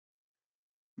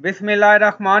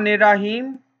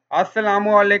Bismillahirrahmanirrahim.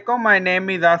 Assalamu alaikum. My name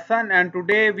is Hassan and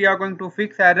today we are going to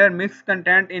fix error mixed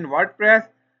content in WordPress.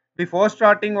 Before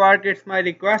starting work, it's my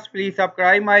request, please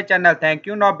subscribe my channel. Thank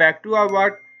you. Now back to our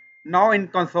work. Now in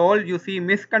console you see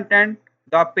mixed content.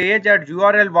 The page at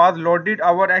URL was loaded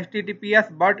our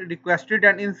HTTPS but requested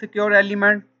an insecure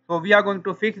element. So we are going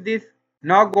to fix this.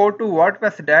 Now go to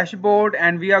WordPress dashboard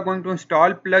and we are going to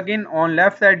install plugin. On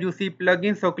left side you see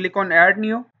plugin, so click on add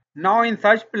new. Now in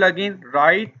search plugin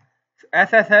write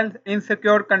SSL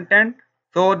Insecure Content.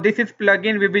 So this is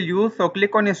plugin we will use, so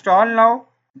click on install now,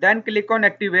 then click on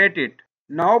activate it.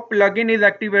 Now plugin is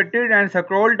activated and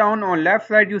scroll down. On left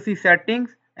side you see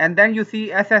settings and then you see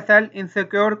SSL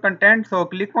Insecure Content, so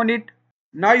click on it.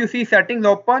 Now you see settings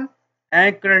open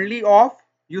and currently off.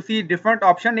 You see different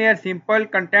option here: simple,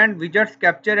 content, widgets,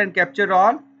 capture and capture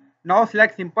all. Now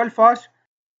select simple first.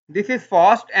 This is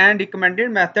fast and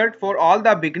recommended method for all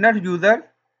the beginner users.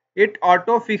 It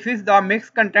auto fixes the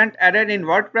mixed content error in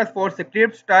WordPress for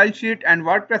script, style sheet and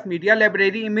WordPress media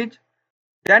library image.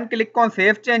 Then click on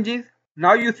save changes.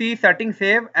 Now you see settings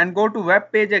save and go to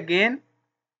web page again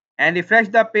and refresh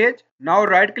the page. Now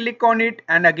right click on it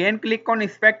and again click on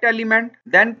inspect element.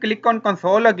 Then click on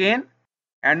console again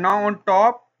and now on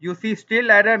top you see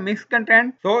still error mixed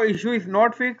content, so issue is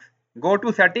not fixed. Go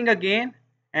to setting again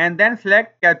and then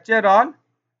select capture all.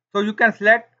 So you can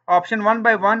select option one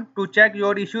by one to check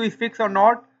your issue is fixed or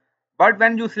not, but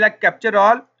when you select capture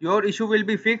all your issue will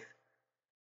be fixed.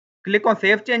 Click on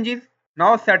save changes.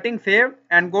 Now settings saved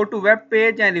and go to web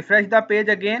page and refresh the page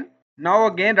again. Now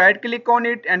again right click on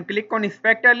it and click on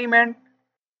inspect element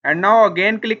and now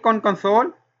again click on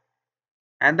console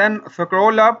and then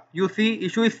scroll up. You see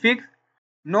issue is fixed.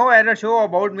 No error show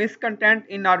about mixed content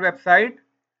in our website.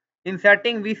 In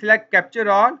setting we select capture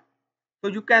all, so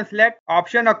you can select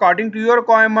option according to your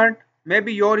requirement.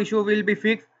 Maybe your issue will be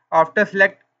fixed after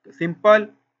select simple,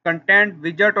 content,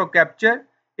 widget or capture.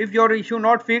 If your issue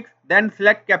not fixed, then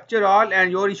select capture all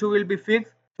and your issue will be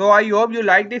fixed. So I hope you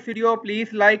like this video.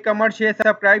 Please like, comment, share,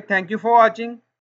 subscribe. Thank you for watching.